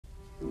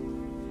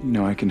You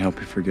know, I can help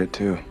you forget,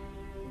 too.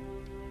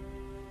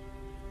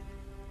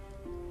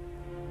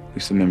 At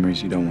least the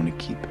memories you don't want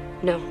to keep.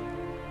 No.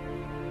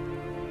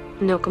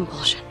 No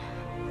compulsion.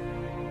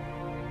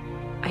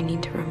 I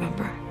need to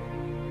remember.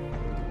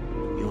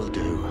 You will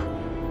do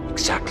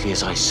exactly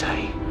as I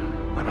say.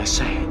 When I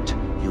say it,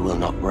 you will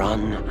not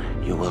run,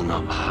 you will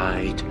not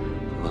hide,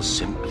 you will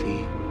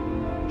simply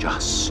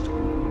just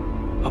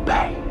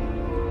obey.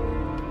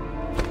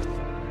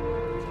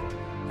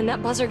 When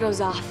that buzzer goes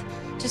off,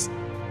 just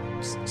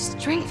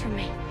drink from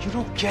me. You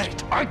don't get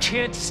it. I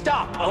can't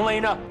stop,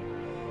 Elena.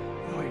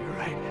 No, you're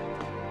right.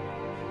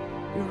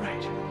 You're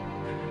right.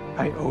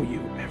 I owe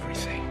you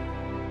everything.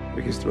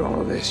 Because through all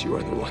of this, you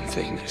are the one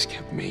thing that has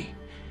kept me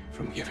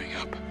from giving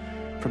up,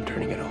 from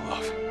turning it all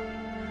off.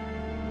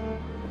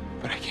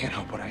 But I can't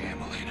help what I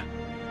am, Elena.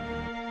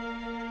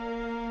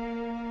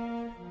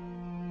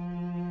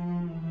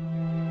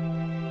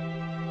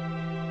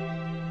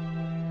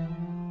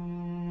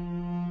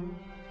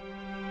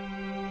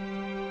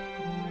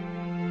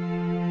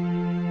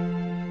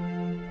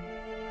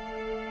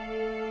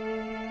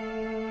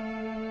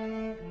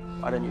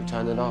 Why don't you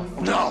turn it off?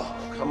 No!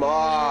 Come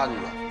on!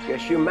 Your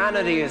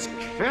humanity is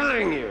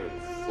killing you.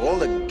 All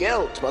the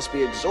guilt must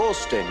be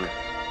exhausting.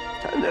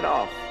 Turn it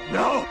off.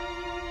 No!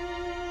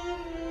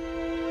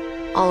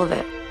 All of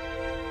it.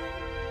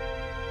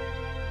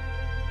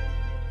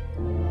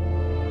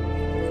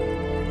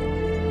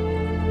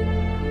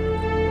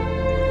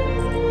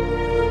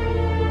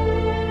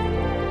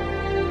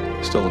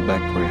 Stole it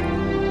back for you.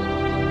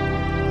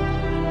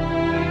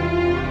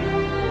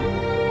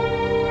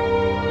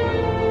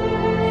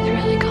 He's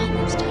really gone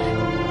this time.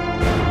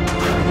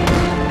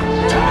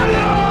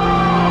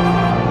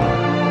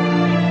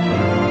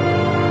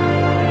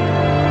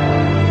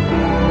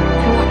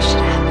 I watched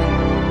it happen.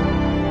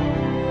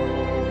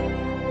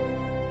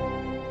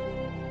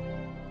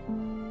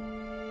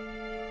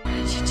 What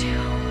did you do?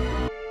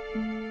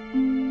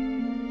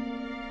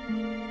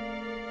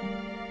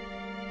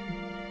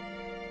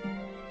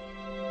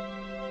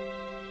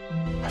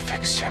 I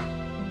fixed him.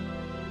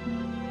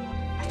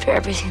 After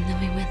everything that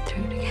we went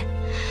through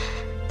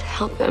to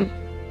help him,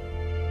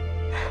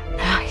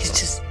 now he's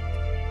just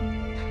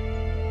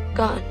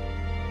gone.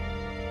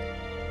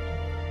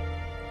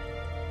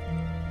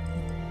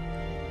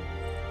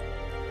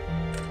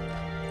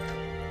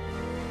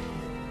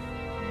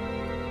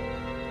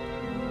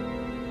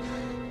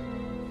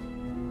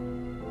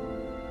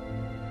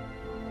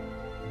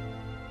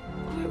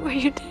 Where were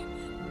you, David?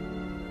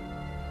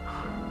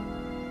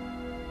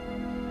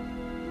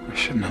 I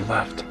shouldn't have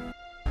left.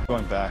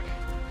 Going back.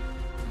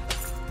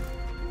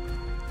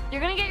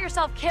 You're gonna get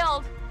yourself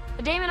killed.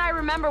 The Damon I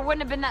remember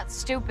wouldn't have been that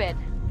stupid.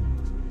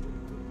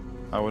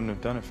 I wouldn't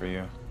have done it for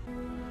you.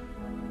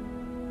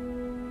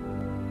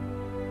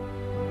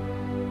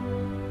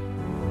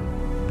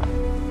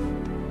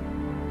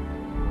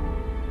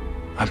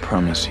 I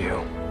promise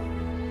you,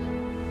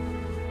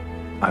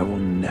 I will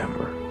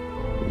never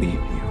leave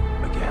you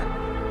again.